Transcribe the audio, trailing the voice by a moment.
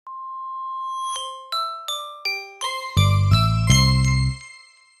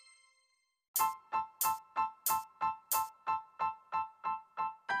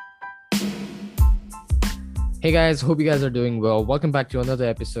Hey guys, hope you guys are doing well. Welcome back to another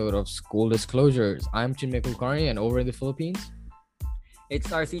episode of School Disclosures. I'm Chinmay Kulkarni, and over in the Philippines, It's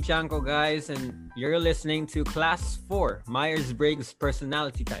RC Chanko, guys, and you're listening to Class 4, Myers-Briggs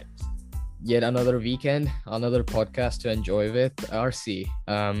Personality Types. yet another weekend, another podcast to enjoy with RC.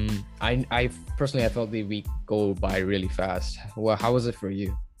 I personally I felt the week go by really fast. Well, how was it for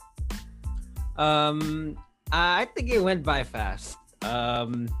you? I think it went by fast.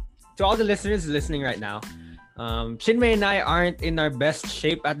 To all the listeners listening right now, Chinmay and I aren't in our best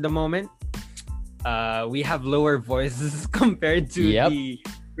shape at the moment. We have lower voices compared to the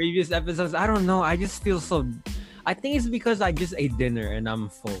previous episodes. I don't know. I just feel so. I think it's because I just ate dinner and I'm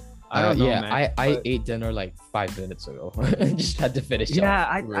full. I don't know, yeah, man. I ate dinner like 5 minutes ago. Just had to finish. Yeah,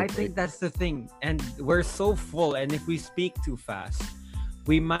 off I real think quick. that's the thing. And we're so full, and if we speak too fast,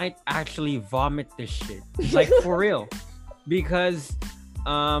 we might actually vomit this shit. Like for real. Because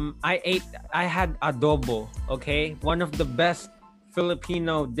I had adobo, okay? One of the best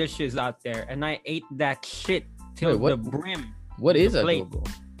Filipino dishes out there, and I ate that shit till Wait, the brim. What is the plate.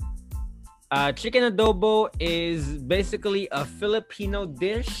 adobo? Chicken adobo is basically a Filipino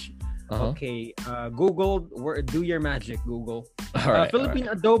dish. Uh-huh. Okay, Google, do your magic, Google. All right. Philippine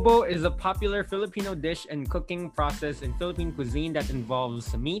adobo is a popular Filipino dish and cooking process in Philippine cuisine that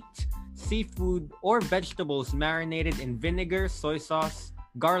involves meat, seafood, or vegetables marinated in vinegar, soy sauce,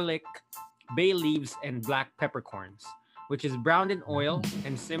 garlic, bay leaves, and black peppercorns, which is browned in oil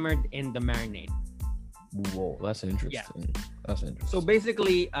and simmered in the marinade. Whoa, that's interesting. That's interesting. So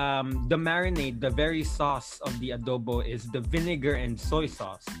basically, the marinade, the very sauce of the adobo, is the vinegar and soy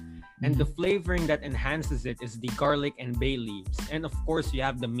sauce. And the flavoring that enhances it is the garlic and bay leaves. And of course, you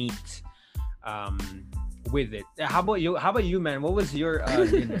have the meat with it. How about you? How about you, man? What was your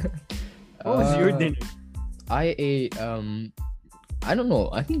dinner? What was your dinner? I ate I don't know.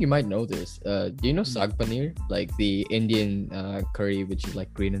 I think you might know this. Do you know sag paneer? Like the Indian curry, which is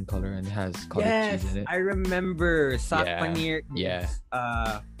like green in color and has cottage Yes, cheese in it. I remember saag Yeah, paneer. yeah.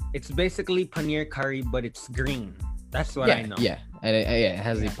 It's basically paneer curry, but it's green. That's what yeah, I know. yeah, and it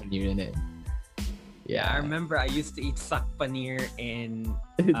has the Yeah. paneer in it. Yeah, I remember I used to eat saag paneer in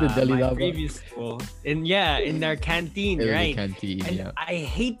the Delhi my Dhaba. previous school. In our canteen, In the right? canteen, And yeah. I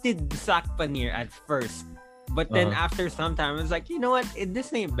hated saag paneer at first. But then after some time, I was like, you know what?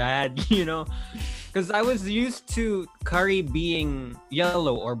 This ain't bad, Because I was used to curry being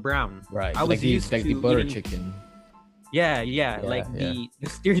yellow or brown. Right. I was used like to the butter eating- chicken. Yeah, Yeah, the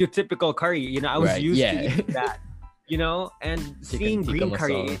stereotypical curry. I was used yeah. to eating that, and seeing tikka green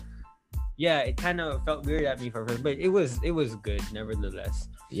curry. masala. It kind of felt weird at me for first, but it was good nevertheless.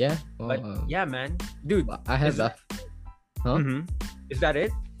 Yeah. But well, yeah, man, dude, I had is that. Huh? mhm. Is that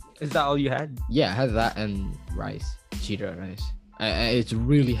it? Is that all you had? Yeah, I had that and rice, jeera rice. It's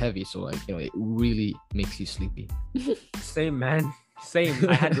really heavy, so it really makes you sleepy. Same, man. Same.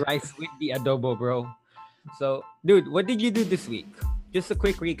 I had rice with the adobo, bro. So, dude, what did you do this week? Just a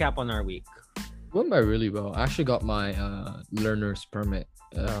quick recap on our week. Went by really well. I actually got my learner's permit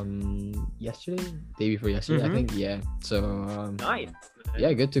yesterday, day before yesterday, I Mhm. think. Yeah. So Nice.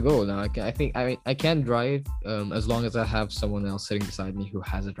 yeah, good to go now. I can drive as long as I have someone else sitting beside me who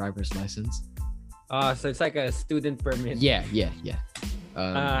has a driver's license. So it's like a student permit. Yeah.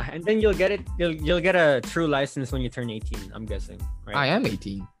 And then you'll get it. You'll get a true license when you turn 18. I'm guessing, I right? am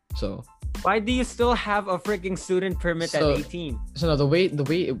 18, so Why do you still have a freaking student permit So- at 18? so now the way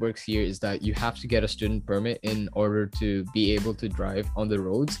it works here is that you have to get a student permit in order to be able to drive on the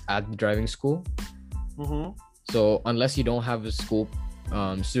roads at the driving school. Mm-hmm. So unless you don't have a school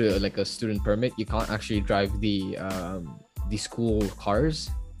like a student permit, you can't actually drive the school cars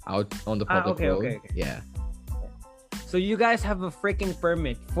out on the public okay, road. okay. Yeah. So you guys have a freaking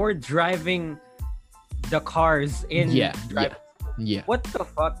permit for driving the cars in Yeah. drive. Yeah. What the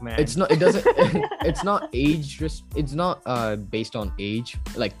fuck, man? It's not. It doesn't. It's not age. It's not based on age.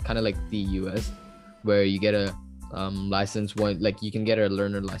 Like kind of like the U.S., where you get a license like you can get a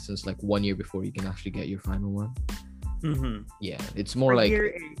learner license like 1 year before you can actually get your final one. Mm-hmm. Yeah. It's more like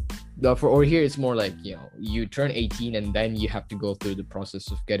here it's more like you turn 18 and then you have to go through the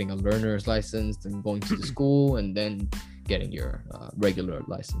process of getting a learner's license, then going to the school, and then getting your regular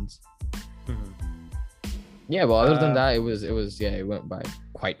license. Mhm. Yeah, but other than that, it went by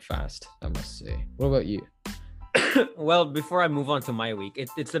quite fast, I must say. What about you? Well, before I move on to my week,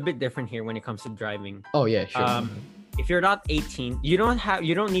 it's a bit different here when it comes to driving. Oh yeah, sure. If you're not 18, you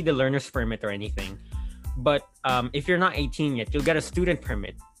don't need the learner's permit or anything. But if you're not 18 yet, you'll get a student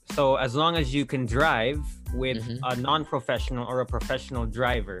permit. So as long as you can drive with a non-professional or a professional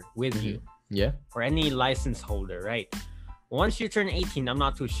driver with you, Yeah. or any license holder, right? Once you turn 18, I'm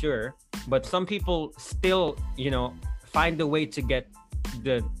not too sure. but some people still, find a way to get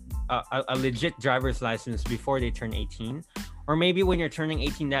the a legit driver's license before they turn 18, or maybe when you're turning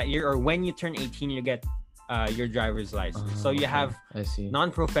 18 that year, or when you turn 18 you get your driver's license. So you have I see.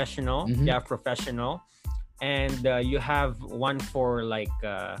 non-professional, Mhm. you have professional, and you have one for like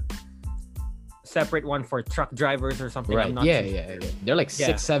separate one for truck drivers or something. Right. I'm not Yeah, too yeah, sure. yeah. There are like Yeah.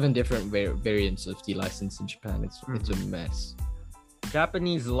 6, 7 different variants of the license in Japan. It's a mess.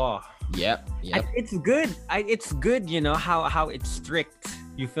 Japanese law. Yep. Yep. It's good. It's good, how it's strict.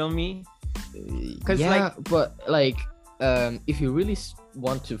 You feel me? 'Cause, Yeah, but like, if you really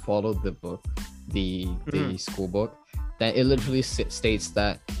want to follow the book, the school book, then it literally states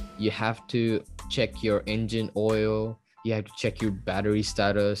that you have to check your engine oil, you have to check your battery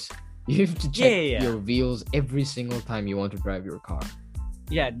status, you have to check Yeah. your wheels every single time you want to drive your car.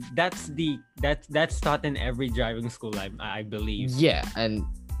 Yeah, that's taught in every driving school, I believe. Yeah, and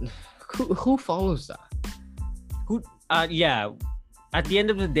who follows that? Yeah. At the end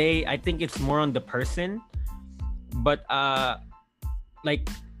of the day, I think it's more on the person, but like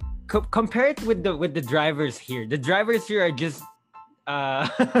compare it with the drivers here. The drivers here are just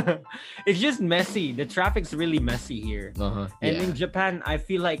it's just messy. The traffic's really messy here. And in Japan, I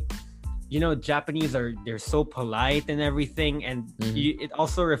feel like Japanese they're so polite and everything, and it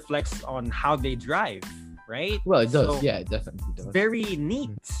also reflects on how they drive, right? Well, it does. So, Yeah, it definitely does. very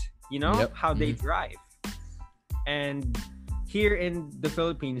neat, Yep. how they drive. And here in the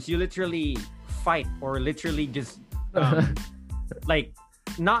Philippines, you literally fight, or literally just like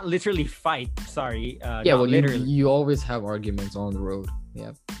not literally fight, sorry, Yeah, not well, literally. you always have arguments on the road.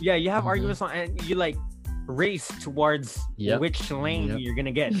 Yeah. Yeah, you have Mhm. arguments on, and you like race towards Yep. which lane Yep. you're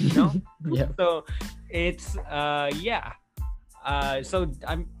gonna get, Yeah. So it's so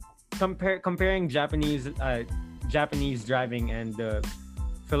I'm comparing Japanese driving and the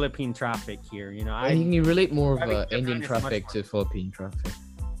Philippine traffic here. I think you relate more of driving Japan Indian is traffic much to Philippine traffic.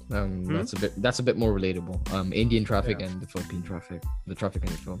 That's a bit more relatable. Indian traffic and the Philippine traffic, the traffic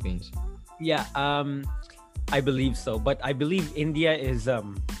in the Philippines. Yeah, I believe so, but I believe India is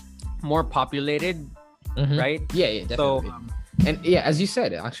more populated, right? Yeah, So definitely. And yeah, as you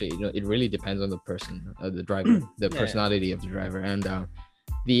said, actually, it really depends on the person, the driver, the Yeah. personality of the driver, and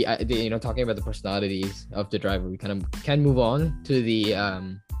the talking about the personalities of the driver, we kind of can move on to the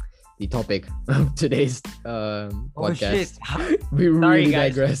topic of today's oh shit. podcast. We Sorry really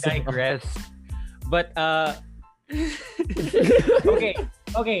guys, digress. digress. But okay.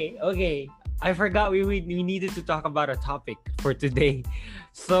 I forgot we needed to talk about a topic for today.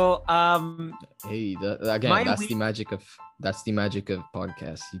 So Hey, again, My that's week- the magic of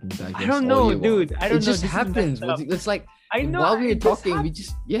podcasts. You can digress I don't all know, you want. dude. I don't It know. just This is happens. messed up. It's like I know. while we were it just talking, we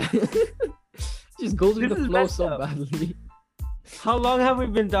just just goes with This the is flow messed so up. badly. How long have we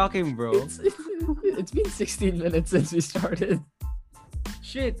been talking, bro? It's been 16 minutes since we started.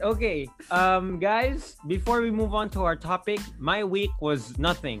 Shit. Okay. Guys, before we move on to our topic, my week was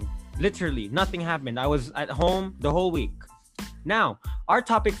nothing. Literally, nothing happened. I was at home the whole week. Now, our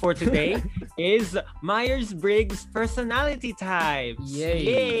topic for today is Myers-Briggs personality types. Yay.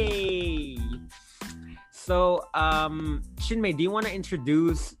 Yay. So, Shinmei, do you want to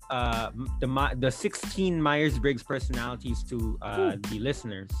introduce the 16 Myers-Briggs personalities to the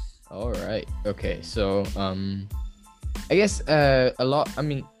listeners? All right. Okay. So, I guess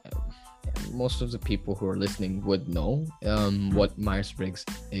most of the people who are listening would know what Myers-Briggs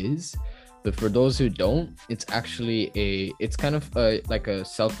is, but for those who don't, it's actually it's kind of like a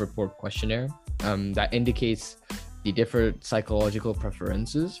self-report questionnaire that indicates the different psychological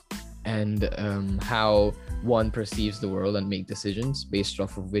preferences and how one perceives the world and make decisions based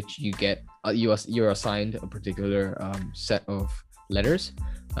off of which you get you're assigned a particular set of letters,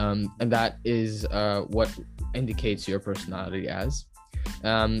 and that is what indicates your personality as.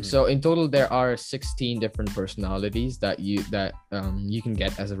 So in total there are 16 different personalities that you can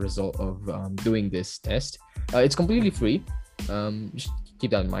get as a result of doing this test. It's completely free, just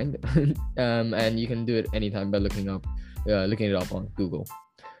keep that in mind. And you can do it anytime by looking it up on Google.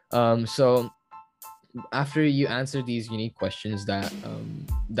 So after you answer these unique questions that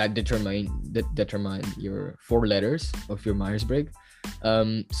determine your 4 letters of your Myers-Briggs,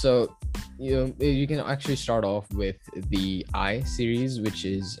 so you can actually start off with the I series, which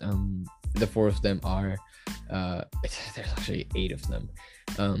is the 4 of them are there's actually 8 of them.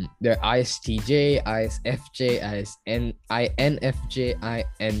 They're ISTJ, ISFJ, INFJ,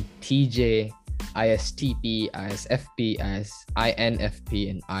 INTJ, ISTP, ISFP, INFP,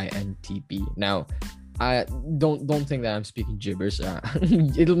 and INTP. Now, I don't think that I'm speaking gibberish.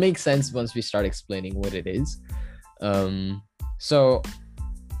 It'll make sense once we start explaining what it is. So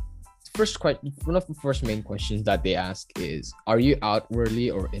one of the first main questions that they ask is, are you outwardly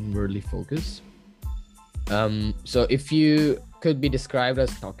or inwardly focused? So if you could be described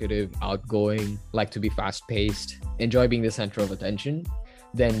as talkative, outgoing, like to be fast-paced, enjoy being the center of attention,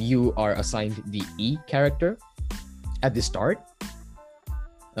 then you are assigned the E character at the start.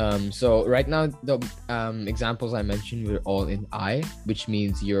 So right now, the examples I mentioned were all in I, which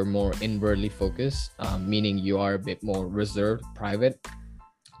means you're more inwardly focused, meaning you are a bit more reserved, private,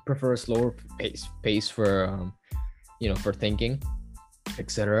 prefer a slower pace for, for thinking,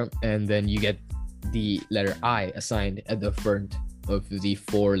 etc. And then you get the letter I assigned at the front of the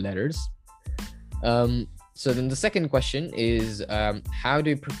 4 letters. So then the second question is, how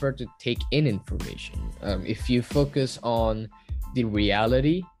do you prefer to take in information? If you focus on the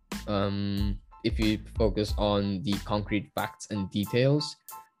reality, if you focus on the concrete facts and details,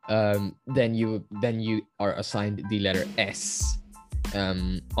 then you are assigned the letter S.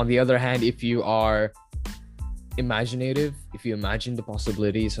 On the other hand, if you are imaginative, if you imagine the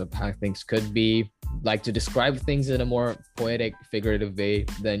possibilities of how things could be, like to describe things in a more poetic, figurative way,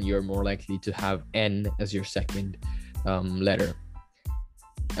 then you're more likely to have N as your second letter.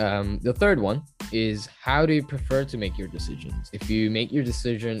 The third one is, how do you prefer to make your decisions? If you make your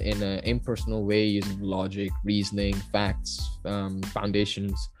decision in an impersonal way using logic, reasoning, facts,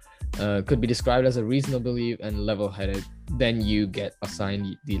 foundations, could be described as a reasonably and level-headed, then you get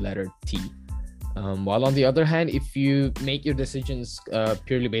assigned the letter T. While on the other hand, if you make your decisions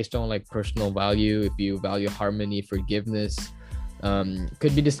purely based on like personal value, if you value harmony, forgiveness,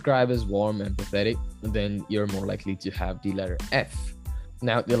 could be described as warm, empathetic, then you're more likely to have the letter F.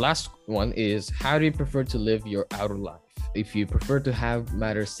 Now, the last one is, how do you prefer to live your outer life? If you prefer to have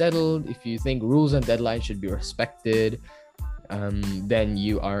matters settled, if you think rules and deadlines should be respected, then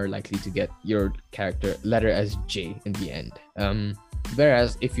you are likely to get your character letter as J in the end.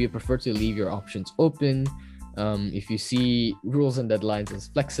 Whereas if you prefer to leave your options open, if you see rules and deadlines as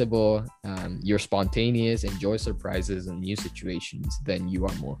flexible, you're spontaneous, enjoy surprises and new situations, then you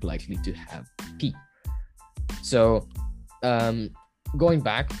are more likely to have P. So going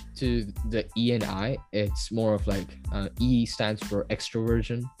back to the E and I, it's more of like E stands for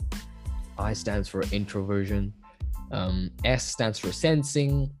extroversion, I stands for introversion, S stands for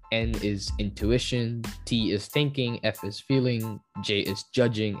sensing, N is intuition, T is thinking, F is feeling, J is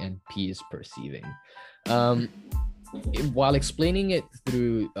judging, and P is perceiving. While explaining it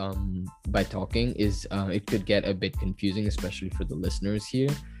through by talking it could get a bit confusing, especially for the listeners here.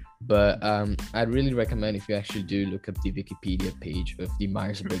 But I'd really recommend, if you actually do look up the Wikipedia page of the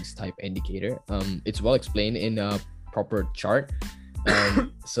Myers-Briggs type indicator, it's well explained in a proper chart.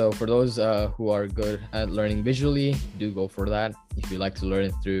 So for those who are good at learning visually, do go for that. If you like to learn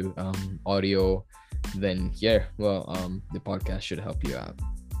it through audio, then the podcast should help you out.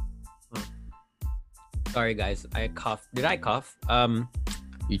 Sorry guys, I coughed. Did I cough? You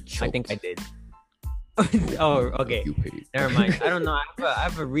choked. I think I did. Oh, okay. Never mind. I don't know. I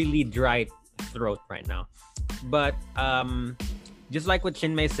have a really dry throat right now. But just like what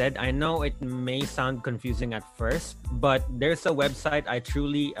Chinmay said, I know it may sound confusing at first, but there's a website I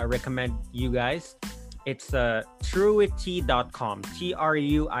truly recommend you guys. It's truity.com,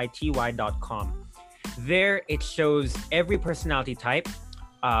 truity.com. There it shows every personality type,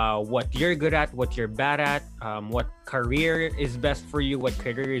 what you're good at, what you're bad at, what career is best for you, what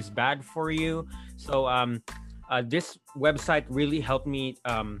career is bad for you. So this website really helped me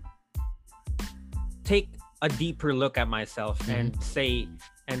take a deeper look at myself and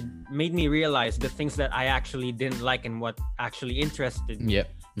made me realize the things that I actually didn't like and what actually interested me.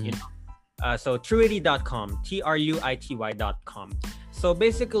 You know, so truity.com, truity.com. So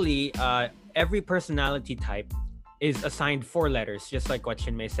basically, every personality type is assigned 4 letters, just like what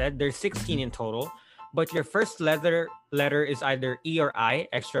Chinmay said. There's 16 in total, but your first letter is either E or I,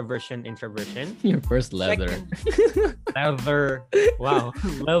 extroversion, introversion. Your first letter. Leather. Wow.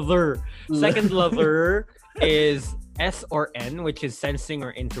 Leather. Second letter is S or N, which is sensing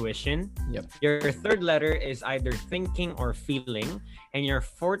or intuition. Yep. Your third letter is either thinking or feeling, and your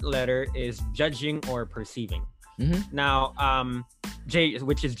fourth letter is judging or perceiving. Now, J,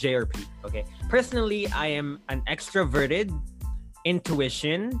 which is J or P. Okay. Personally, I am an extroverted,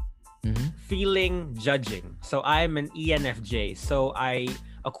 intuition, feeling, judging. So I'm an ENFJ. So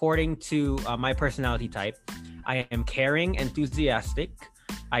according to my personality type, I am caring, enthusiastic,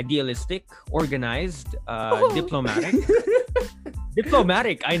 idealistic, organized, diplomatic.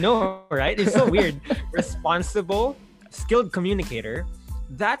 Diplomatic, I know, right? It's so weird. Responsible, skilled communicator,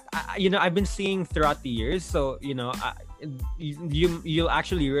 that I've been seeing throughout the years. So you'll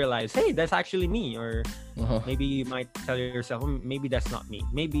actually realize, hey, that's actually me. Or maybe you might tell yourself, maybe that's not me.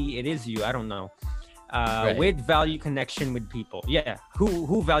 Maybe it is you. I don't know. Right. With value connection with people. Yeah.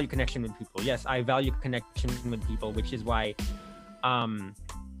 Who value connection with people? Yes, I value connection with people, which is why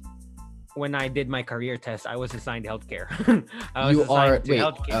when I did my career test, I was assigned healthcare. You are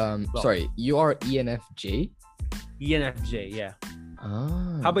Well, sorry, you are ENFJ. ENFJ, yeah.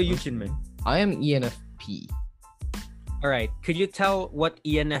 Ah, How about you, Chinmay? I am ENFP. All right. Could you tell what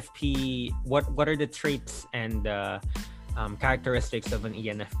ENFP? What are the traits and characteristics of an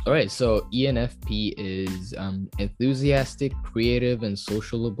ENFP? All right, so ENFP is enthusiastic, creative, and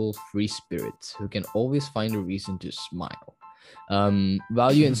sociable free spirits who can always find a reason to smile.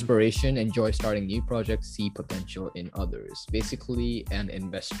 Value inspiration, enjoy starting new projects, see potential in others. Basically, an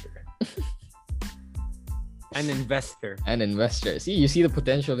investor. An investor. An investor. See, you see the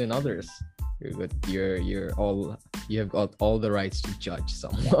potential in others. You're good. You have got all the rights to judge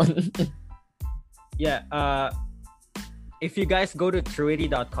someone. Yeah. If you guys go to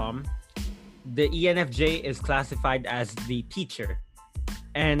truity.com, the ENFJ is classified as the teacher,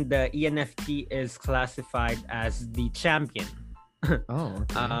 and the ENFP is classified as the champion. Oh,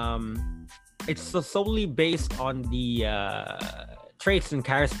 okay. It's solely based on the traits and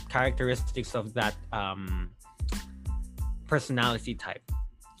characteristics of that personality type.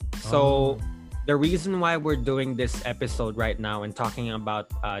 So the reason why we're doing this episode right now and talking about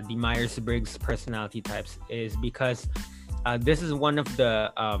the Myers-Briggs personality types is because this is one of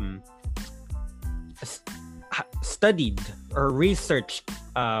the studied or researched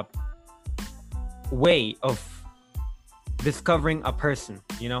way of discovering a person,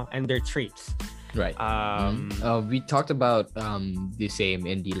 and their traits. Right. We talked about the same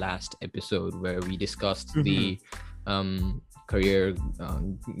in the last episode where we discussed the career,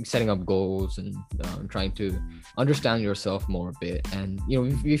 setting up goals, and trying to understand yourself more a bit. And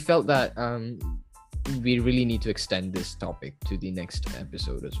we felt that we really need to extend this topic to the next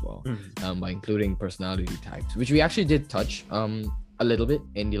episode as well, by including personality types, which we actually did touch a little bit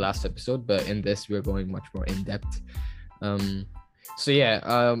in the last episode, but in this we're going much more in depth. So yeah,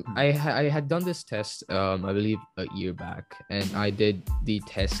 I had done this test, I believe a year back, and I did the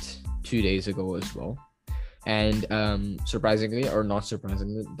test 2 days ago as well. And surprisingly or not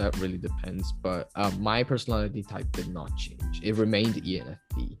surprisingly, that really depends, but my personality type did not change. It remained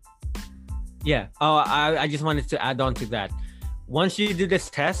ENFP. Yeah. I just wanted to add on to that. Once you do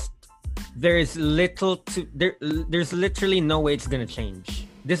this test, there's literally no way it's gonna change.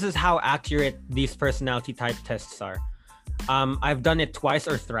 This is how accurate these personality type tests are. I've done it twice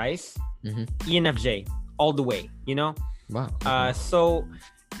or thrice. ENFJ all the way. Wow. Okay. So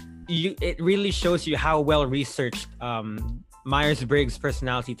it really shows you how well researched Myers-Briggs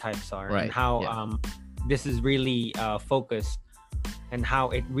personality types are, right. And how this is really focused, and how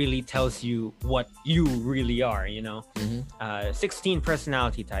it really tells you what you really are. 16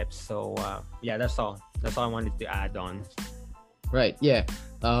 personality types. So yeah, that's all I wanted to add on. Right. Yeah.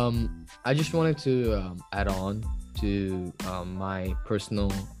 I just wanted to add on to my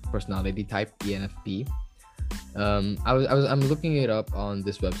personality type, ENFP. I'm looking it up on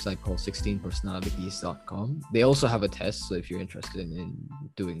this website called 16personalities.com. They also have a test, so if you're interested in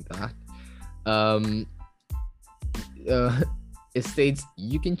doing that, it states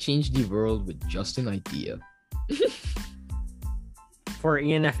you can change the world with just an idea. For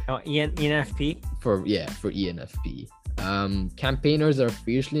ENFP? For ENFP. Campaigners are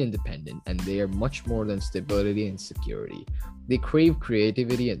fiercely independent, and they are much more than stability and security. They crave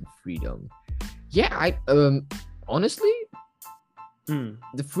creativity and freedom. Yeah, I honestly,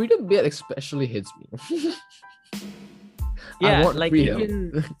 the freedom bit especially hits me. Yeah, I want like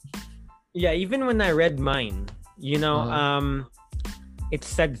freedom. even when I read mine, it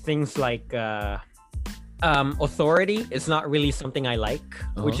said things like authority is not really something I like,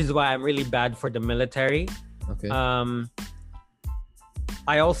 which is why I'm really bad for the military. Okay.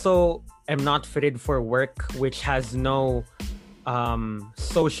 I also am not fitted for work which has no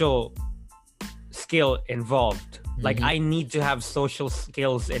social skill involved. Like I need to have social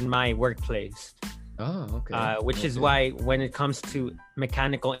skills in my workplace. Oh, okay. Which is why when it comes to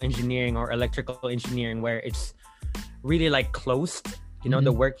mechanical engineering or electrical engineering, where it's really like closed,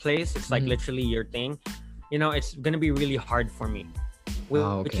 the workplace, it's like literally your thing, it's gonna be really hard for me.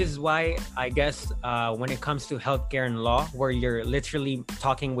 Which is why I guess when it comes to healthcare and law, where you're literally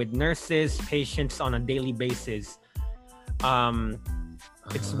talking with nurses, patients on a daily basis,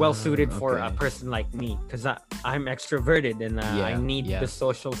 it's well suited for a person like me, because I'm extroverted and I need the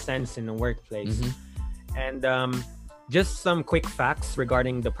social sense in the workplace. And just some quick facts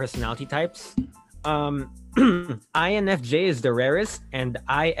regarding the personality types. INFJ is the rarest, and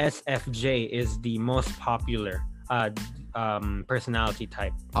ISFJ is the most popular personality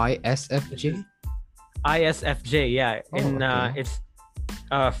type. ISFJ. ISFJ, yeah, Oh, and okay. it's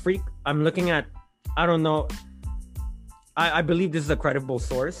freak. I'm looking at. I don't know. I believe this is a credible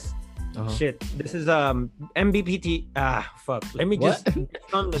source. Uh-huh. Shit, this is MBPT. Fuck. Let me What? just get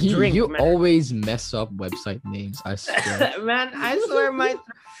on the You, drink, you man. always mess up website names. I swear. Man, I swear my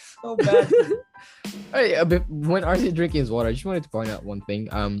so bad. Hey, when RC drinking his water, I just wanted to point out one thing.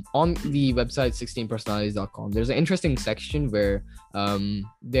 On the website 16personalities.com, there's an interesting section where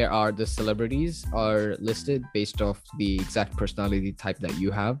there are the celebrities are listed based off the exact personality type that you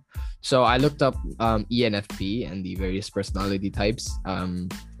have. So I looked up ENFP and the various personality types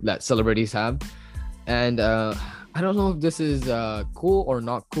that celebrities have, and I don't know if this is cool or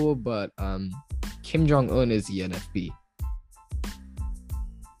not cool, but Kim Jong Un is ENFP.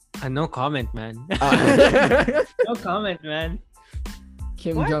 No comment, man. No comment, man.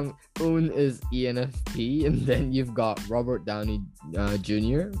 Kim What? Jong Un is ENFP, and then you've got Robert Downey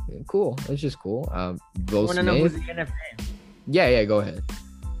Jr. Cool, it's just cool. Will Wanna know who's Smith. ENFJ? Yeah, go ahead.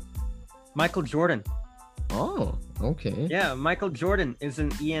 Michael Jordan. Oh, okay, Yeah, Michael Jordan is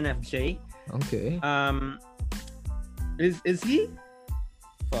an ENFJ. okay. Is he?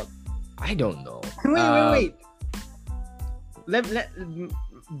 Fuck. I don't know. Wait. Let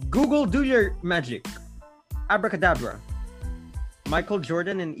Google, do your magic. Abracadabra. Michael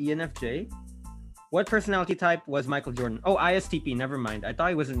Jordan and ENFJ. What personality type was Michael Jordan? Oh, ISTP. Never mind. I thought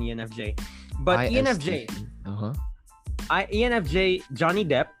he was an ENFJ. But ENFJ. Uh-huh. ENFJ. Johnny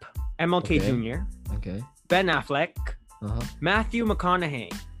Depp, MLK Okay. Jr., Okay. Ben Affleck, Uh-huh. Matthew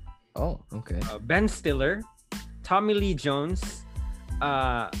McConaughey, Oh, okay. Ben Stiller, Tommy Lee Jones,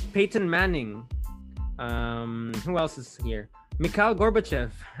 Peyton Manning. Who else is here? Mikhail Gorbachev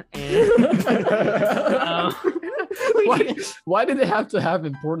and Why did they have to have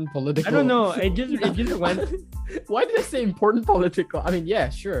important political? I don't know. It just went. Why did they say important political? I mean, yeah,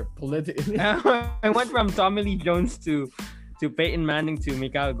 sure, political. I went from Tommy Lee Jones to Peyton Manning to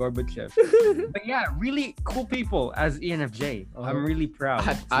Mikhail Gorbachev. But yeah, really cool people as ENFJ. I'm really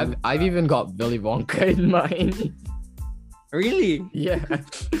proud. I've even got Willy Wonka in mind. Really. Yeah,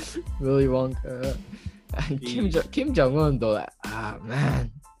 Willy Wonka. Kim Jong Un though.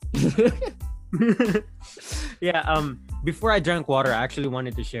 Man. Yeah. Before I drank water, I actually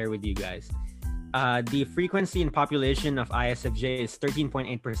wanted to share with you guys. The frequency and population of ISFJ is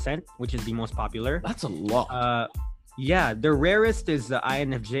 13.8%, which is the most popular. That's a lot. Yeah, the rarest is the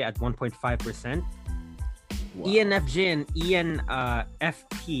INFJ at 1.5%. Wow. ENFJ and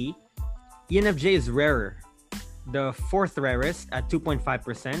ENFP. ENFJ is rarer, the fourth rarest at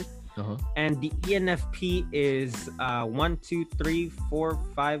 2.5%. Uh-huh. And the ENFP is 1, 2, 3, 4,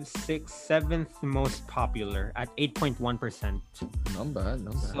 5, 6, 7th most popular at 8.1%. Not bad.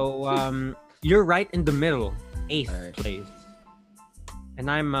 So you're right in the middle, 8th Alright. place.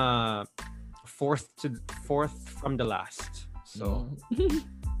 And I'm fourth from the last. So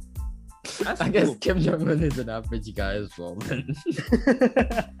that's I guess cool. Kim Jong Un is an average guy as well. Then.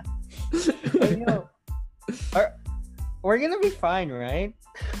 But, you know, we're gonna be fine, right?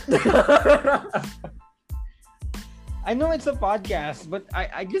 I know it's a podcast, but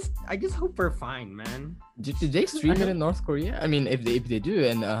I just hope we're fine, man. Did they stream it in North Korea? I mean, if they do,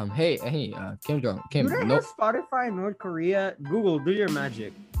 and hey, Kim, Do they no, have Spotify in North Korea? Google, do your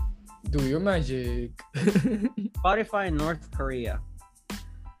magic. do your magic. Spotify in North Korea.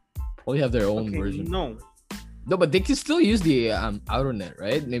 Probably have their own Okay, version. no. No, but they can still use the outernet,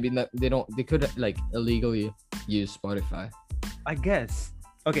 right? Maybe not. They don't. They could like illegally use Spotify. I guess.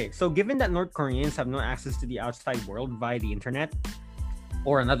 Okay, so given that North Koreans have no access to the outside world via the internet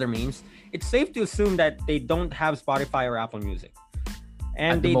or another means, it's safe to assume that they don't have Spotify or Apple Music.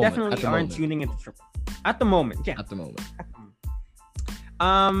 And At the they moment, definitely at the aren't moment. tuning into at the moment, yeah. At the moment.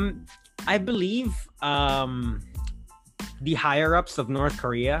 I believe the higher ups of North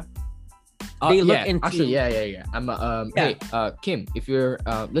Korea, they look into Actually, yeah. I'm Yeah. Hey, Kim, if you're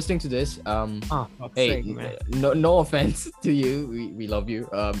listening to this, oh, fuck's hey, sake, man. no offense to you, we love you.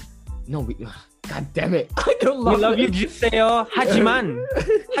 No, we, God damn it, I don't We love love you, it. Juseo. Hajiman.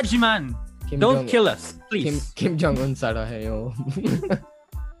 Hajiman. Kim Don't Jong- kill us, please. Kim Jong Un 사랑해요.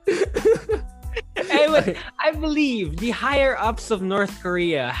 Hey, wait, I believe the higher ups of North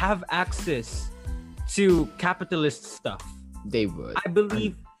Korea have access to capitalist stuff. They would. I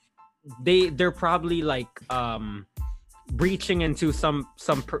believe they're probably like breaching into some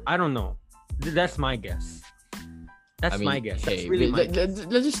I don't know. That's my guess. That's I mean, my guess. That's hey, really my guess.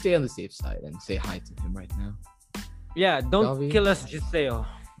 let's just stay on the safe side and say hi to him right now. Yeah, don't Shall we? kill us, Giseo.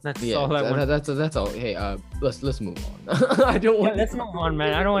 That's Yeah, all I want. that's all. Hey, let's move on. I don't Yeah, want. let's move on,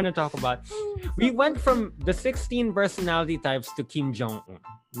 man. I don't want to talk about. We went from the 16 personality types to Kim Jong Un.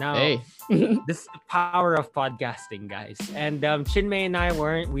 Now, Hey. this is the power of podcasting, guys. And Chinmay and I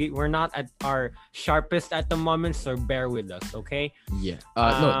we're not at our sharpest at the moment, so bear with us, okay? Yeah.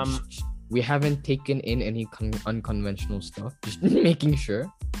 No, Um, we haven't taken in any unconventional stuff. Just making sure.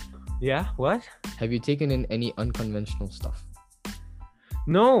 Yeah. What? Have you taken in any unconventional stuff?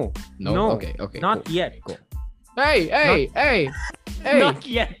 No. No. No. Okay. Okay. Not cool. yet. Cool. Hey. Not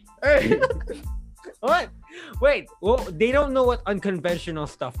yet. Hey. What? Wait. Well, they don't know what unconventional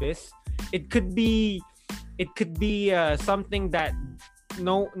stuff is. It could be something that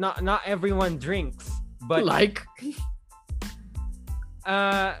not everyone drinks, but Like.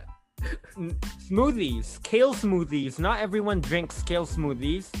 smoothies, kale smoothies. Not everyone drinks kale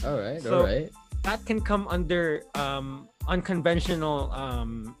smoothies. All right. So- All right. That can come under unconventional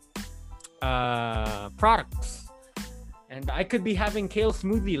products. And I could be having kale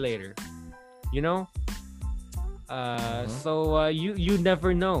smoothie later, you know. So you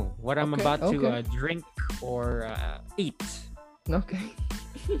never know what I'm Okay, about to okay. drink or eat. Okay.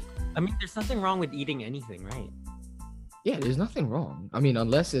 I mean, there's nothing wrong with eating anything, right? Yeah, there's nothing wrong. I mean,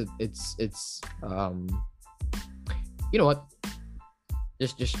 unless it's you know what?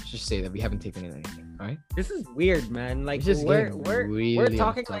 Just say that we haven't taken in anything, all right? This is weird, man. Like It's just we're getting we're really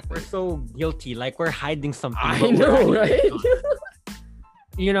talking off like we're topic. so guilty, like we're hiding something. I but we're know, actually right? not.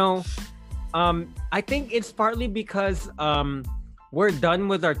 You know, I think it's partly because we're done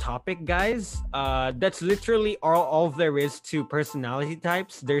with our topic, guys. That's literally all there is to personality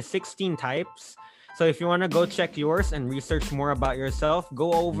types. There's 16 types. So if you want to go check yours and research more about yourself,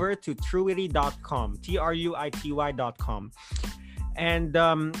 go over to truity.com, truity.com. And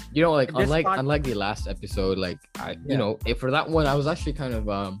You know, like This unlike the last episode, like I, Yeah. you know, if for that one, I was actually kind of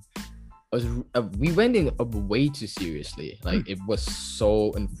we went in way too seriously. Like it was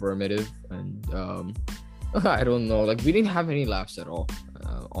so informative, and I don't know, like we didn't have any laughs at all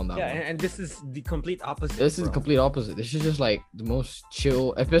on that yeah, one. and this is the complete opposite. This is the bro. complete opposite. This is just like the most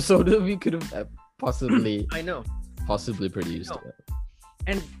chill episode that we could have possibly I know. produced. No.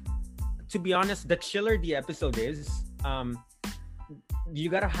 And to be honest, the chiller the episode is, you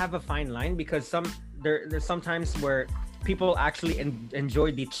gotta have a fine line, because there's sometimes where people actually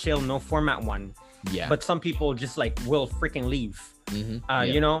enjoy the chill no format one, Yeah. but some people just like will freaking leave. Yeah.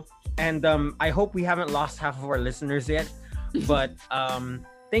 You know. And I hope we haven't lost half of our listeners yet, but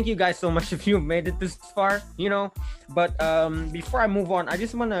thank you guys so much if you made it this far, you know. But before I move on, I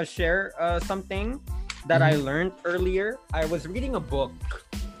just want to share something that I learned earlier. I was reading a book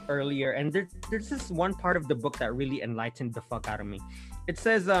earlier, and there's this one part of the book that really enlightened the fuck out of me. It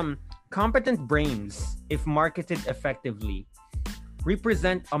says competent brains, if marketed effectively,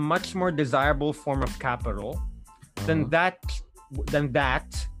 represent a much more desirable form of capital than that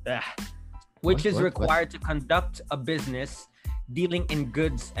which is What? required to conduct a business dealing in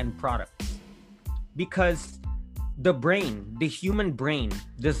goods and products. Because the human brain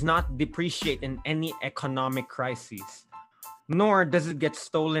does not depreciate in any economic crises, nor does it get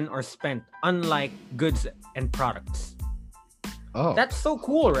stolen or spent, unlike goods and products. Oh, That's so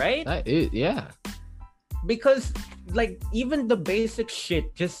cool, right? that is, yeah. Because like even the basic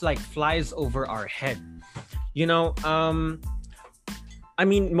shit just like flies over our head, you know. I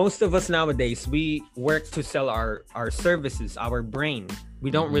mean, most of us nowadays, we work to sell our services, our brain.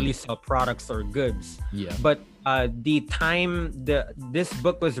 We don't really sell products or goods. Yeah. But this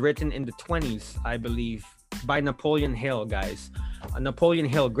book was written in the 20s, I believe, by Napoleon Hill, guys. Napoleon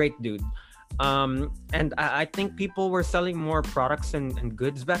Hill, great dude. And I think people were selling more products and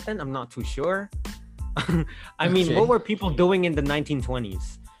goods back then. I'm not too sure. I mean, Okay. what were people doing in the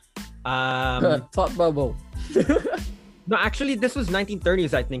 1920s? Thought bubble. No, actually, this was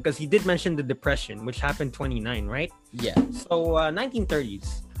 1930s, I think, because he did mention the Depression, which happened 29, right? Yeah. So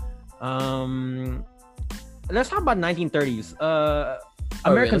 1930s. Let's talk about 1930s.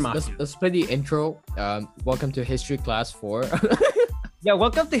 American Mafia. Let's play the intro. Welcome to History Class 4. Yeah,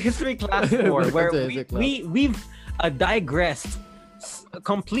 welcome to History Class 4, Welcome where to History Class. we've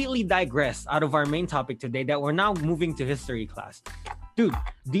completely digressed out of our main topic today, that we're now moving to history class. Dude,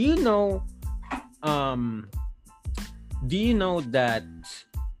 do you know that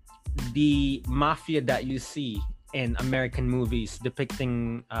the mafia that you see in American movies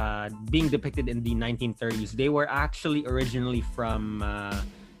being depicted in the 1930s, they were actually originally from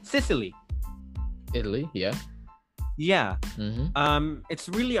Sicily? Italy, yeah. Yeah. Mm-hmm. It's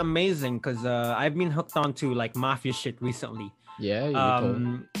really amazing because I've been hooked onto like mafia shit recently. Yeah, you told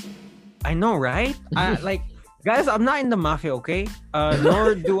me. I know, right? Guys, I'm not in the mafia, okay?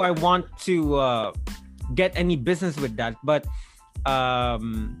 Nor do I want to get any business with that. But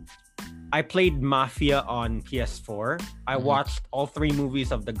I played Mafia on PS4. I watched all 3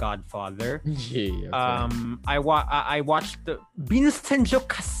 movies of The Godfather. Yeah. I watched the Vincenzo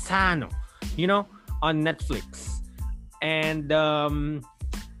Casano, on Netflix, and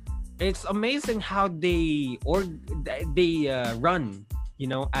it's amazing how they run,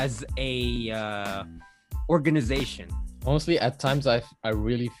 as a organization. Honestly, at times I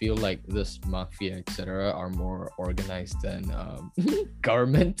really feel like this mafia, etc., are more organized than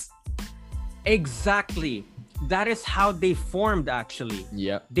government. Exactly. That is how they formed, actually.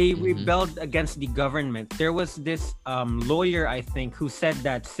 Yeah. They rebelled against the government. There was this lawyer, I think, who said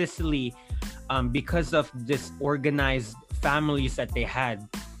that Sicily, because of this organized families that they had,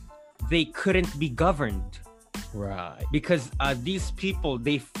 they couldn't be governed. Right. Because these people,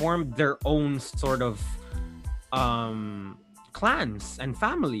 they formed their own sort of clans and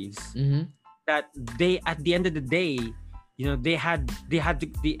families that they, at the end of the day, they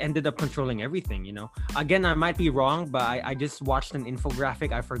ended up controlling everything. Again, I might be wrong, but I just watched an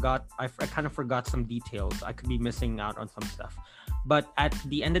infographic. I kind of forgot some details. I could be missing out on some stuff, but at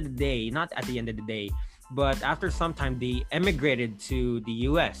the end of the day, not at the end of the day, but after some time, they emigrated to the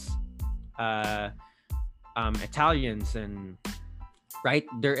US. Italians, and right,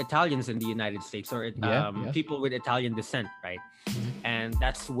 they're Italians in the United States, or people with Italian descent, right? And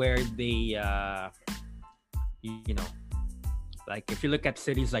that's where they like, if you look at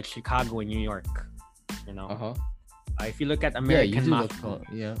cities like Chicago and New York, if you look at American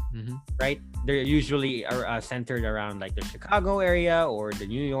mafia, right, they're usually centered around like the Chicago area or the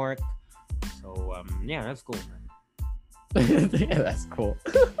New York. So that's cool, man. Yeah, that's cool.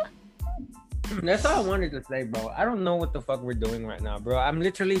 That's all I wanted to say, bro. I don't know what the fuck we're doing right now, bro. I'm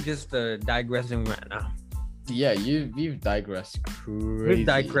literally just digressing right now. Yeah, you've digressed crazy. We've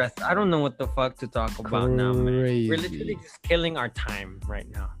digressed. I don't know what the fuck to talk about now, man. We're literally just killing our time right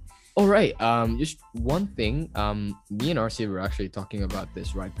now. All right. Just one thing. Me and RC were actually talking about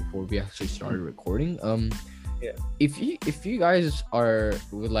this right before we actually started recording. Yeah. If you guys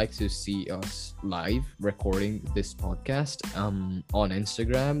would like to see us live recording this podcast on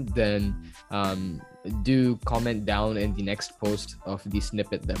Instagram, then do comment down in the next post of the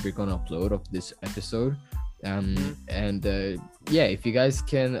snippet that we're gonna upload of this episode. And if you guys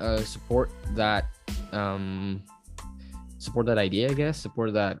can support that idea, I guess,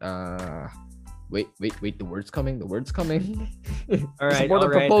 support that wait, the word's coming. All right, support the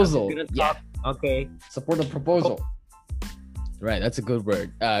proposal. Yeah. Okay. Support the proposal. Right, that's a good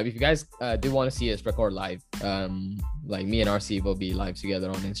word. If you guys do want to see us record live, like me and RC will be live together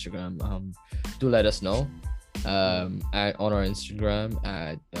on Instagram, do let us know on our Instagram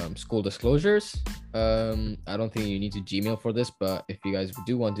at School Disclosures. I don't think you need to Gmail for this, but if you guys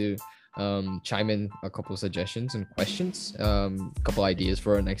do want to chime in a couple of suggestions and questions, couple ideas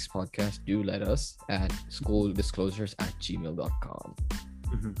for our next podcast, do let us at schooldisclosures@gmail.com.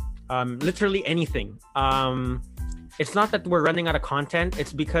 Literally anything. It's not that we're running out of content,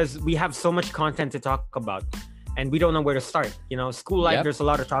 it's because we have so much content to talk about and we don't know where to start. School life, there's a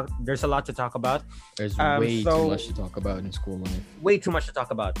lot to talk about. There's way too much to talk about in school life. Way too much to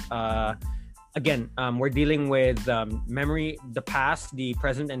talk about. Again, we're dealing with memory, the past, the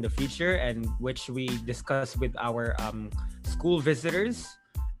present, and the future, and which we discuss with our school visitors,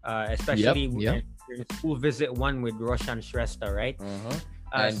 especially school visit 1 with Roshan Shrestha, right?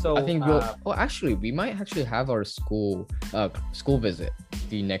 So I think we might actually have our school visit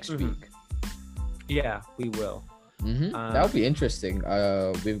the next week. Yeah, we will. That would be interesting.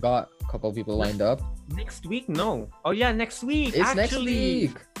 We've got a couple of people lined up. Next week? No. Oh yeah, next week. It's next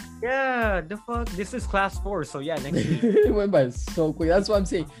week. Yeah, the fuck. This is class 4, so yeah, next week. It went by so quick. That's what I'm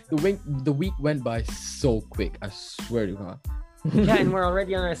saying. The week went by so quick. I swear to God. Yeah, and we're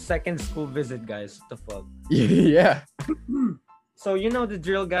already on our 2nd school visit, guys. What the fuck? Yeah. So you know the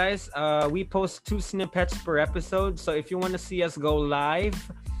drill, guys. We post 2 snippets per episode. So if you want to see us go live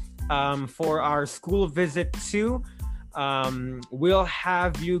for our school visit 2, we'll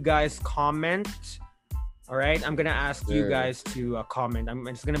have you guys comment. All right, I'm gonna ask you guys to comment.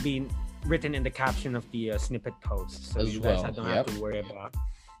 It's gonna be written in the caption of the snippet post, so you guys don't have to worry about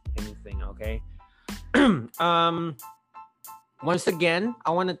anything. Okay. Once again,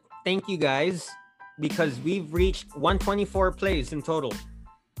 I want to thank you guys because we've reached 124 plays in total.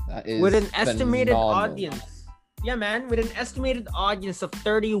 That is with an estimated phenomenal. audience. Yeah, man, with an estimated audience of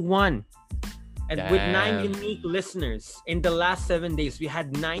 31. And with 9 unique listeners. In the last 7 days, we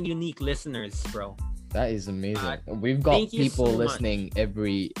had 9 unique listeners, bro. That is amazing. We've got thank you people so much. listening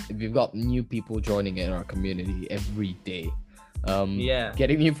we've got new people joining in our community every day. Yeah.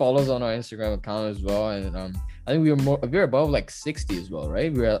 Getting new follows on our Instagram account as well. And I think we're above like 60 as well,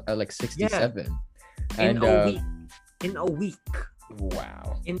 right? We're at like 67. In And a week. In a week.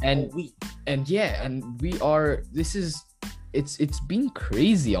 wow. In And a week. and yeah, and it's been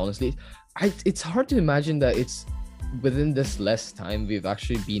crazy, honestly. It's hard to imagine that it's within this less time we've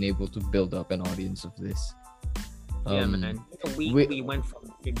actually been able to build up an audience of this. Yeah, man. In a week we went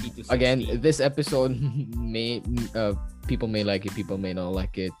from 50 to 60. Again, this episode may people may like it, people may not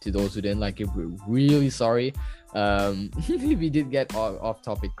like it. To those who didn't like it, we're really sorry. We did get off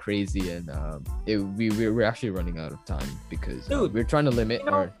topic crazy, and we're actually running out of time because Dude, we're trying to limit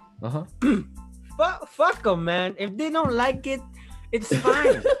our Fuck them, man. If they don't like it, it's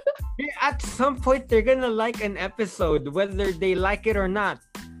fine. At some point, they're gonna like an episode, whether they like it or not.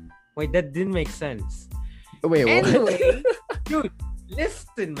 Wait, that didn't make sense. Wait, what? Anyway, dude,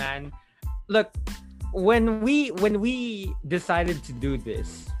 listen, man. Look, when we decided to do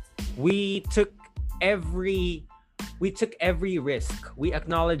this, we took every risk. We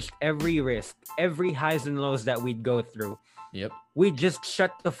acknowledged every risk, every highs and lows that we'd go through. Yep. We just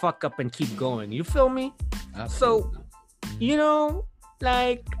shut the fuck up and keep going. You feel me? Absolutely. So,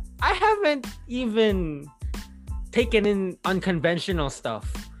 like, I haven't even taken in unconventional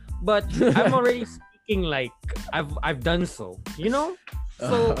stuff, but I'm already speaking like I've done so.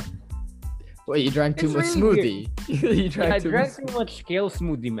 So wait, you drank too it's much really smoothie. I drank too much kale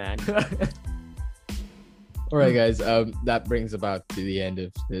smoothie, man. All right, guys. That brings about to the end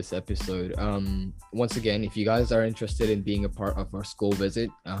of this episode. Once again, if you guys are interested in being a part of our school visit,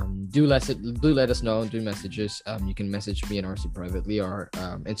 do let us know. Do messages. You can message me and RC privately. Our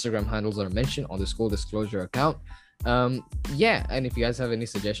Instagram handles are mentioned on the school disclosure account. Yeah, and if you guys have any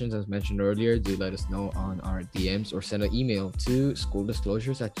suggestions, as mentioned earlier, do let us know on our DMs or send an email to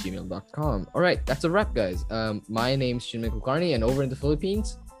schooldisclosures@gmail.com. All right, that's a wrap, guys. My name's Chinmay Kulkarni, and over in the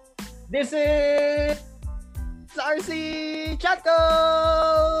Philippines, This is RC Chato!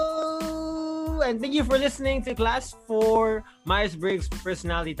 And thank you for listening to Class 4 Myers-Briggs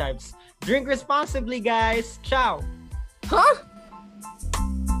Personality Types. Drink responsibly, guys. Ciao! huh?